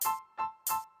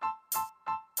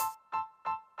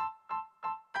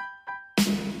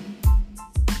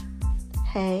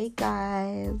Hey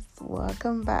guys,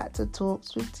 welcome back to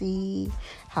Talks with D.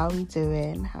 How we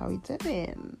doing?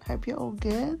 Hope you're all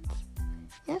good.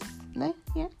 Yes? No?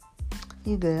 Yeah?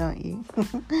 You good, aren't you?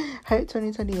 Hope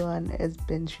 2021 has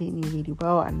been treating you really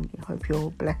well and hope you're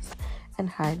all blessed and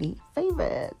highly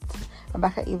favoured. I'm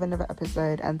back at even another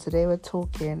episode and today we're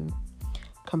talking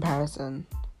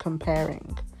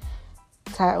comparing.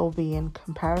 Title being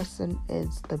comparison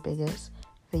is the biggest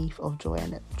thief of joy,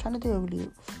 and I'm trying to do a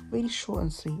really short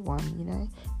and sweet one,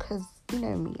 because you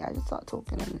know me, I just start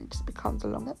talking and it just becomes a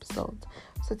long episode.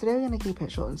 So today we're going to keep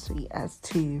it short and sweet as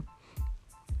to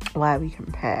why we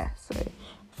compare. So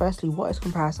firstly, what is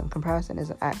comparison? Comparison is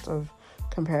an act of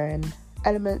comparing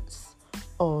elements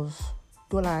of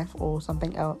your life or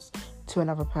something else to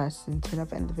another person, to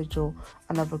another individual,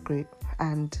 another group,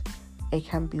 and it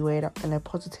can be weighed up in a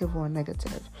positive or a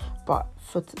negative. But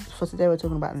for today, we're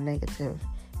talking about the negative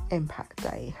impact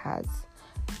that it has.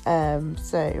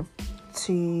 So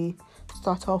to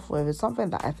start off with, is something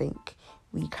that I think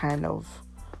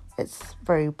it's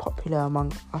very popular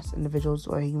among us individuals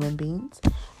or human beings,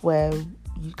 where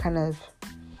you kind of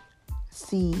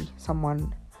see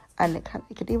someone and it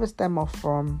could either stem off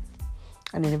from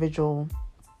an individual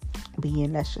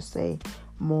being, let's just say,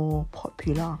 more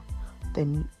popular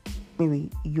than maybe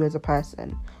you as a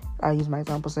person. I'll use my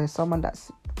example. So someone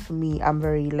that's, for me, I'm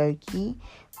very low-key,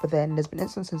 but then there's been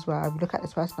instances where I look at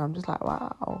this person and I'm just like,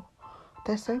 wow,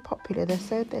 they're so popular, they're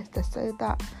so this, they're so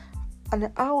that,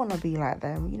 and I want to be like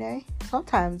them,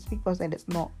 Sometimes people say it's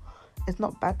not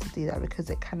bad to do that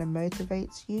because it kind of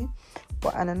motivates you,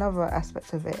 but in another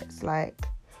aspect of it, it's like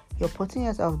you're putting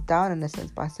yourself down in a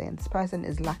sense by saying this person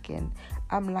is lacking,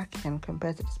 I'm lacking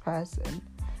compared to this person.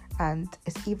 And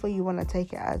it's either you want to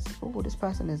take it as, oh, this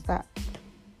person is that.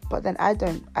 But then I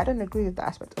don't agree with that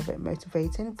aspect of it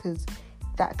motivating, because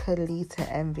that could lead to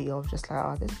envy of just like,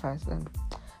 oh, this person,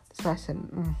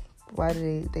 why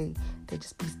do they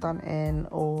just be stunting?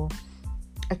 Or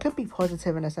it could be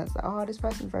positive in a sense that, oh, this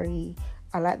person's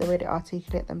I like the way they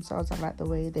articulate themselves, I like the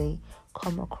way they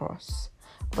come across.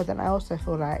 But then I also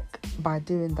feel like by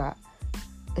doing that,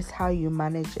 it's how you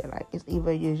manage it. Like, it's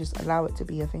either you just allow it to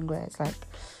be a thing where it's like,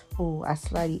 oh, I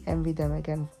slightly envy them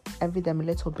a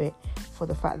little bit for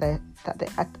the fact that they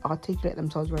articulate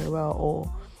themselves very well,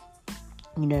 or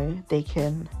they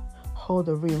can hold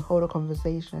a room, hold a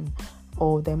conversation,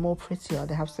 or they're more prettier,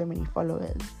 they have so many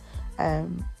followers,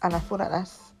 and I feel like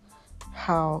that's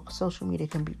how social media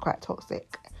can be quite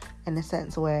toxic, in a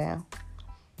sense where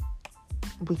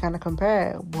we kind of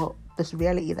compare what this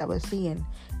reality that we're seeing.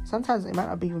 Sometimes it might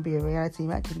not even be a reality. It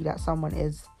might actually be that someone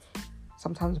is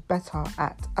sometimes better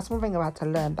at. That's one thing I've had to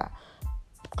learn, that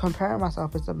comparing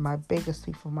myself is my biggest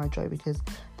thief of my joy, because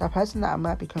that person that I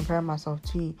might be comparing myself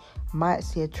to might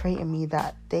see a trait in me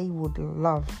that they would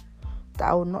love, that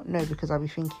I would not know, because I'll be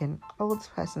thinking, oh, this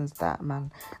person's that,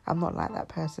 man. I'm not like that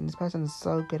person. This person is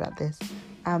so good at this.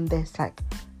 I'm this. Like,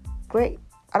 great.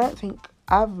 I don't think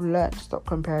I've learned to stop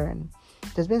comparing.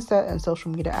 There's been certain social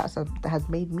media apps that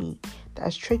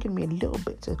has triggered me a little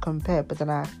bit to compare, but then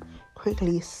I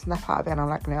quickly snap out of it and I'm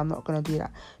like, no, I'm not going to do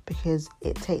that, because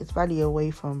it takes value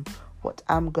away from what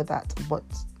I'm good at, what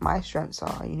my strengths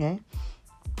are,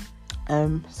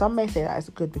 Some may say that it's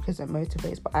good because it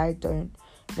motivates, but I don't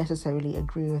necessarily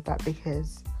agree with that,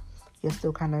 because you're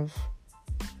still kind of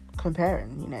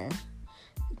comparing,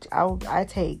 I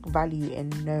take value in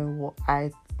knowing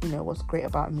what's great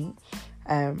about me,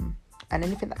 and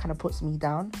anything that kind of puts me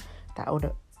down, that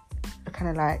would kind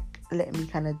of like let me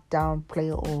kind of downplay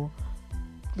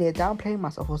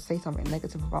myself or say something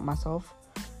negative about myself,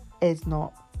 is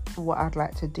not what I'd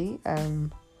like to do.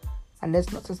 And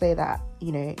that's not to say that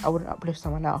I wouldn't uplift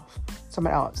someone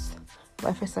else. But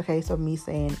if it's a case of me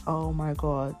saying, oh my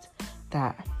god,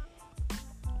 that,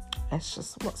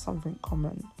 what's something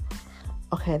common?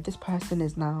 Okay, this person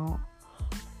is now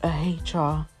a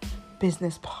HR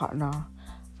business partner.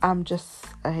 I'm just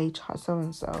a HR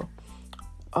so-and-so.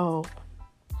 Oh,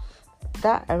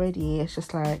 that already is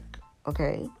just like,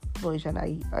 okay, what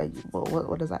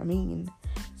does that mean?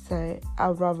 So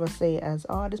I'd rather say it as,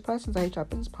 oh, this person's a HR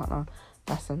business partner.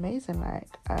 That's amazing. Like,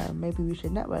 maybe we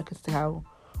should network as to how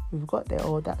we've got there.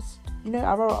 Or that's, I'd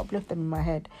rather uplift them in my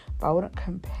head, but I wouldn't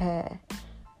compare,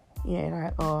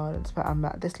 like, oh, I'm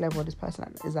at this level, this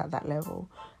person is at that level.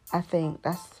 I think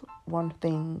that's one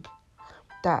thing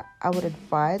that I would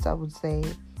advise. I would say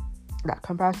that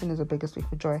comparison is the biggest thief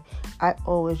of joy. I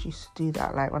always used to do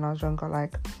that, like when I was younger,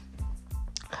 like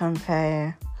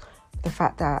compare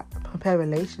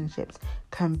relationships,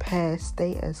 compare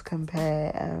status,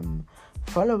 compare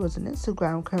followers on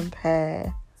Instagram,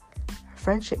 compare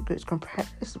friendship groups compare.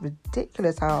 It's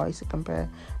ridiculous how I used to compare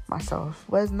myself.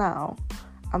 Whereas now,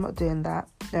 I'm not doing that.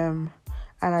 And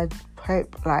I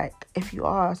hope, like, if you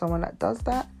are someone that does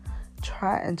that,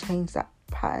 try and change that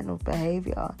pattern of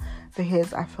behavior,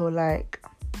 because I feel like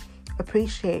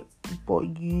appreciate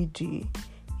what you do,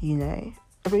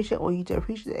 appreciate what you do,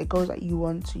 appreciate the goals that you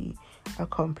want to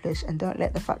accomplish, and don't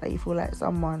let the fact that you feel like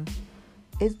someone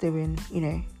is doing,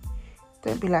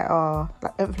 don't be like, oh,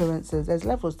 like influencers, there's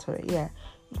levels to it. Yeah,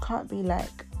 you can't be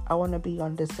like, I want to be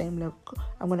on the same level,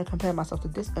 I'm going to compare myself to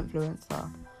this influencer,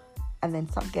 and then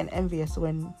start getting envious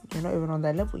when you're not even on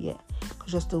their level yet,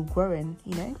 because you're still growing.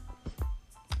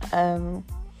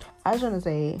 I just want to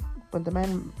say, when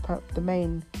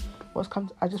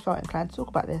I just felt inclined to talk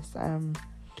about this.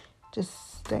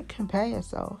 Just don't compare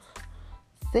yourself,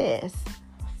 sis,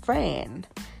 friend,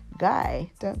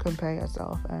 guy. Don't compare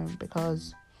yourself,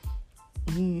 because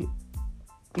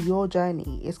your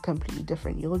journey is completely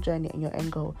different. Your journey and your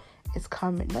end goal is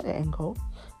coming, not your end goal.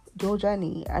 Your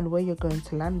journey and where you're going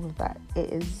to land with that,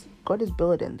 God is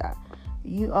building that.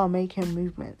 You are making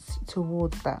movements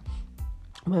towards that,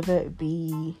 whether it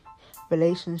be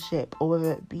relationship or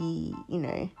whether it be,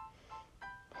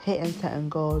 hitting certain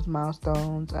goals,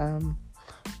 milestones,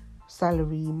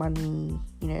 salary, money,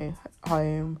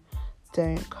 home.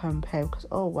 Don't compare, because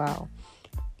oh wow,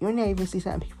 you only even see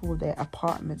certain people with their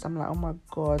apartments. I'm like, oh my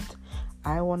god,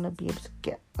 I want to be able to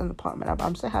get an apartment.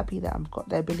 I'm so happy that I've got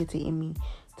the ability in me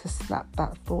to snap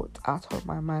that thought out of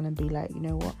my mind and be like, you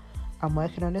know what, I'm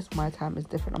working on this, my time is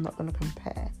different, I'm not going to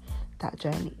compare that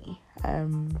journey.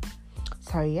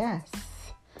 So yes,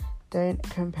 don't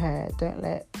compare,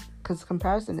 because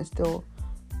comparison is still,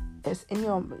 it's in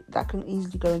your, that can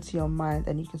easily go into your mind,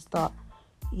 and you can start,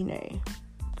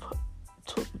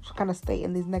 kind of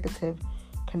stating these negative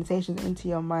connotations into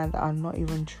your mind that are not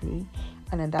even true,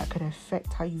 and then that could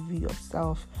affect how you view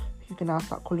yourself. You can now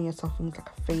start calling yourself things like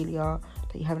a failure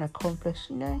that you haven't accomplished.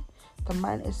 The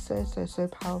mind is so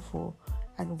powerful,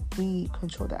 and we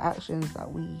control the actions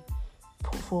that we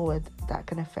put forward that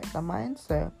can affect the mind.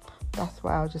 So that's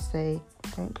why I'll just say,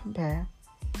 don't compare.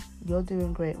 You're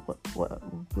doing great. What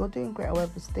you're doing great,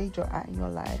 whatever stage you're at in your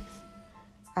life,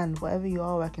 and whatever you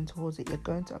are working towards it, you're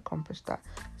going to accomplish that.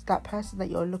 It's that person that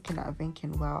you're looking at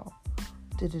thinking, wow,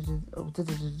 you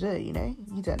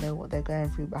don't know what they're going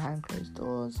through behind closed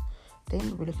doors. They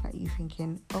may be looking at you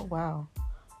thinking, oh wow,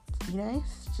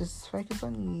 just focus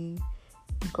on you.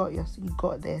 You got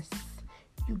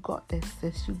this,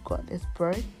 sis, you got this,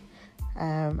 bro.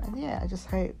 And yeah, I just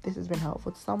hope this has been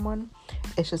helpful to someone.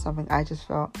 It's just something I just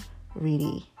felt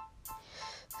really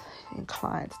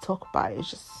inclined to talk about.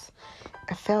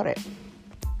 I felt it.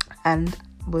 And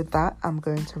with that, I'm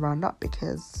going to round up,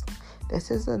 because this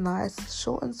is a nice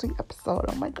short and sweet episode.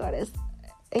 Oh my god, it's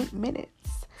 8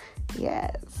 minutes.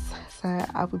 Yes. So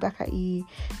I'll be back at you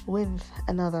with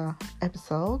another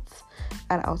episode,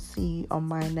 and I'll see you on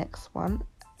my next one.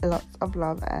 Lots of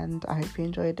love, and I hope you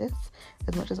enjoyed this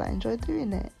as much as I enjoyed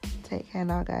doing it. Take care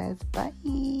now, guys. Bye.